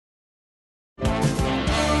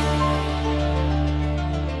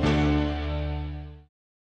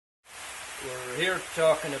here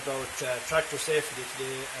talking about tractor safety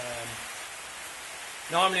today.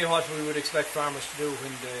 Normally what we would expect farmers to do when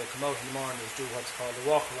they come out in the morning is do what's called a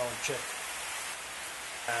walk around check.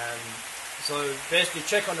 So basically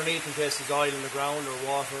check underneath in case there's oil on the ground or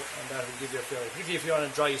water, and that will give you a feel, particularly if you're on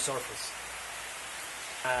a dry surface.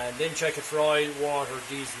 And then check it for oil, water,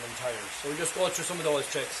 diesel and tyres. So we just go through some of those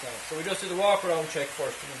checks now. So we just do the walk around check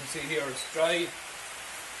first, and you can see here it's dry.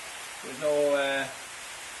 There's no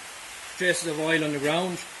traces of oil on the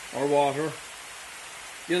ground or water.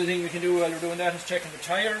 The other thing we can do while we're doing that is checking the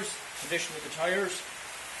tyres, condition of the tyres.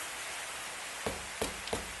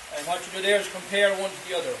 And what you do there is compare one to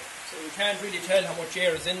the other. So we can't really tell how much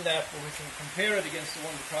air is in that, but we can compare it against the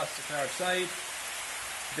one across the far side.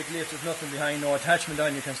 Particularly if there's nothing behind, no attachment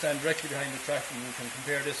on, you can stand directly behind the tractor and you can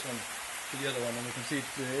compare this one to the other one, and you can see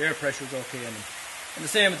the air pressure is okay in them. And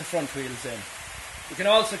the same with the front wheels then. You can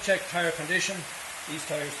also check tyre condition. These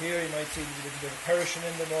tyres here, you might see there's a little bit of corrosion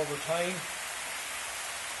in them over time.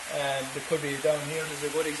 And there could be down here, there's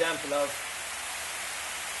a good example of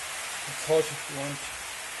a cut if you want.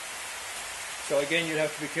 So again, you'd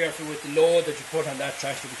have to be careful with the load that you put on that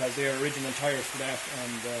tractor because they are original tyres for that,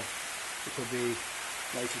 and it could be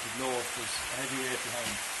likely to blow if there's a heavy weight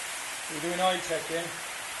behind. So we do an oil check then.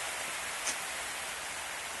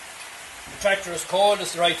 The tractor is cold,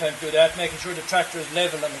 it's the right time to do that, making sure the tractor is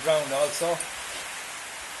level on the ground also.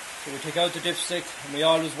 So we take out the dipstick and we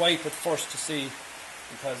always wipe it first to see,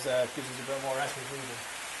 because it gives us a bit more accurate reading.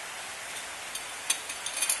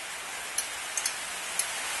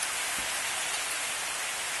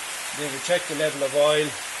 Then we check the level of oil,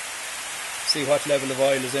 see what level of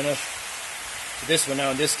oil is in it. So this one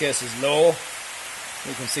now in this case is low.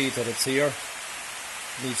 You can see that it's here.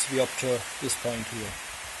 It needs to be up to this point here.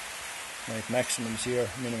 Right, maximum is here,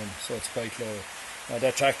 minimum, so it's quite low. Now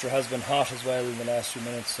that tractor has been hot as well in the last few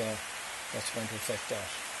minutes, so that's going to affect that.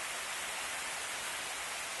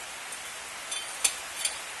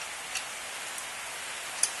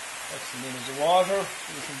 Excellent. Then there's the water.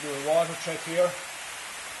 We can do a water check here.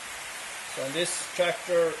 So in this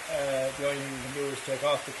tractor, the only thing you can do is take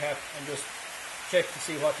off the cap and just check to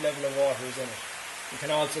see what level of water is in it. You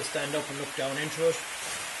can also stand up and look down into it.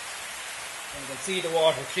 And you can see the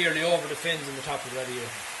water clearly over the fins in the top of the radiator.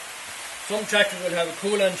 Some tractors will have a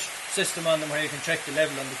coolant system on them where you can check the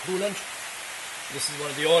level on the coolant. This is one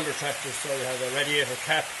of the older tractors, so you have a radiator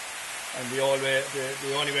cap, and the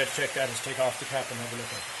only way to check that is take off the cap and have a look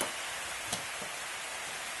at it.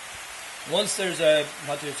 Once there's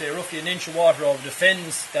roughly an inch of water over the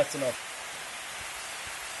fins, that's enough.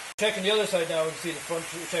 Checking the other side now, we can see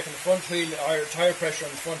checking the front wheel, our tyre pressure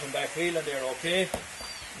on the front and back wheel, and they're okay. You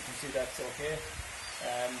can see that's okay.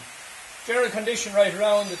 General condition right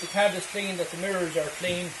around, that the cab is clean, that the mirrors are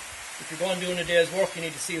clean. If you're going doing a day's work, you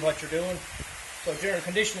need to see what you're doing. So general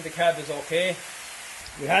condition of the cab is okay.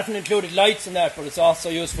 We haven't included lights in that, but it's also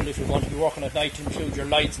useful if you're going to be working at night to include your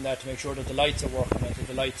lights in that to make sure that the lights are working and that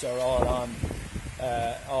the lights are all on,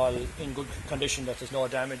 all in good condition, that there's no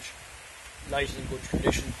damage. Light is in good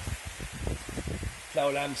condition.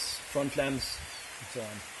 Plough lamps, front lamps, and so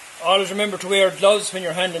on. Always remember to wear gloves when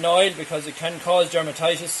you're handling oil, because it can cause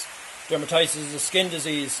dermatitis. Dermatitis is a skin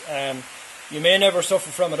disease. You may never suffer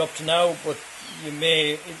from it up to now, but it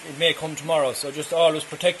may come tomorrow. So just always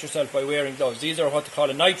protect yourself by wearing gloves. These are what they call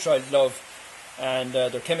a nitrile glove, and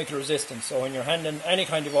they're chemical resistant. So when you're handling any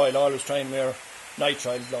kind of oil, always try and wear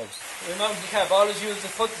nitrile gloves. When mounting the cab, always use the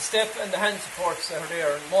foot, the step and the hand supports that are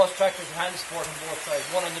there. And most tractors have hand support on both sides,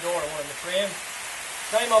 one on the door and one on the frame.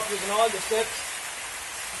 Climb up using all the steps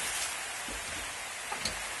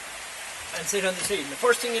and sit on the seat. And the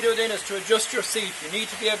first thing you do then is to adjust your seat. You need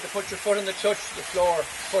to be able to put your foot on the clutch to the floor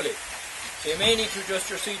fully. So you may need to adjust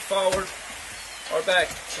your seat forward or back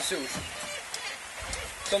to suit.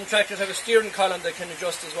 Some tractors have a steering column that can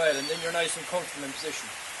adjust as well, and then you're nice and comfortable in position.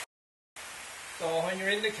 So when you're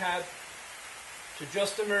in the cab, to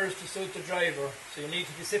adjust the mirrors to suit the driver, so you need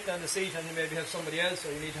to be sitting on the seat and you maybe have somebody else,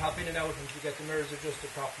 or you need to hop in and out until you get the mirrors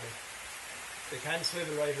adjusted properly. They can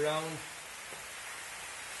swivel right around.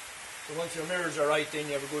 So once your mirrors are right, then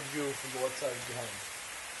you have a good view from both sides behind.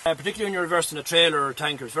 Particularly when you're reversing a trailer or a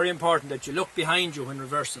tanker, it's very important that you look behind you when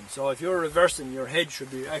reversing. So if you're reversing, your head should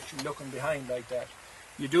be actually looking behind like that.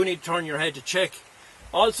 You do need to turn your head to check.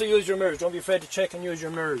 Also use your mirrors. Don't be afraid to check and use your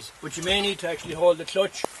mirrors. But you may need to actually hold the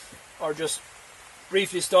clutch or just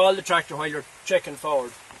briefly stall the tractor while you're checking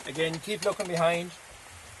forward. Again, keep looking behind.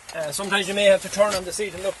 Sometimes you may have to turn on the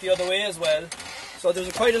seat and look the other way as well. So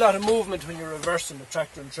there's quite a lot of movement when you're reversing a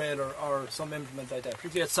tractor and trailer or some implement like that,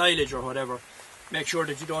 particularly at silage or whatever. Make sure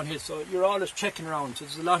that you don't hit. So you're always checking around. So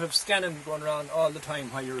there's a lot of scanning going around all the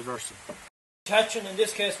time while you're reversing. Attaching, in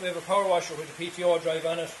this case we have a power washer with a PTO drive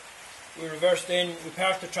on it. We reversed in, we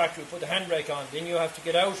park the tractor, we put the handbrake on, then you have to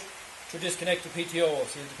get out to disconnect the PTO.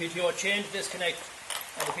 So the PTO change, disconnect,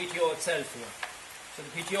 and the PTO itself here. So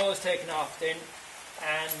the PTO is taken off then,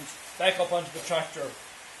 and back up onto the tractor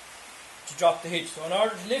to drop the hitch. So in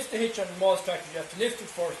order to lift the hitch on most tractors, you have to lift it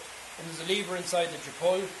first, and there's a lever inside that you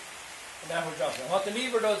pull, and that will drop it. And what the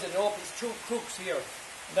lever does, it opens two crooks here,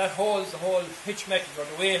 and that holds the whole hitch mechanism, or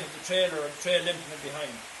the weight of the trailer or the trail implement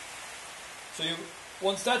behind. So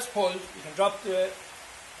once that's pulled, you can drop the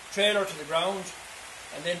trailer to the ground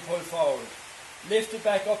and then pull forward. Lift it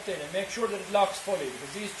back up then and make sure that it locks fully,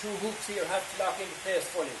 because these two hooks here have to lock into place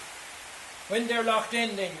fully. When they're locked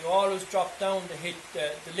in, then you always drop down the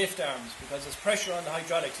lift arms, because there's pressure on the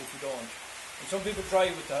hydraulics if you don't. And some people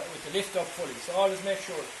drive with the lift up fully, so always make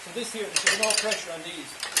sure. So this here, there's no pressure on these.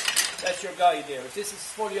 That's your guide there. If this is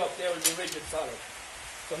fully up, they will be rigid solid.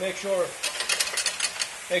 So make sure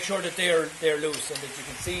that they're loose and that you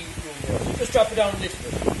can see room there. So just drop it down a little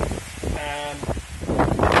bit.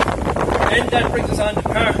 Then that brings us on to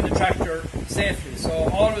parking the tractor safely. So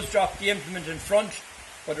always drop the implement in front,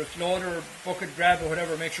 whether it's loader, bucket grab or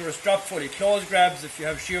whatever, make sure it's dropped fully. Close grabs if you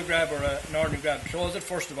have a shear grab or an ordinary grab. Close it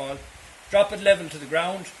first of all. Drop it level to the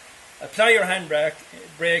ground. Apply your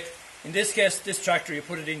brake. In this case, this tractor, you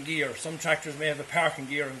put it in gear. Some tractors may have a parking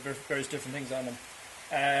gear and various different things on them.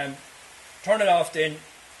 Turn it off then,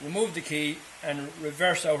 remove the key and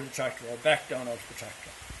reverse out of the tractor or back down out of the tractor.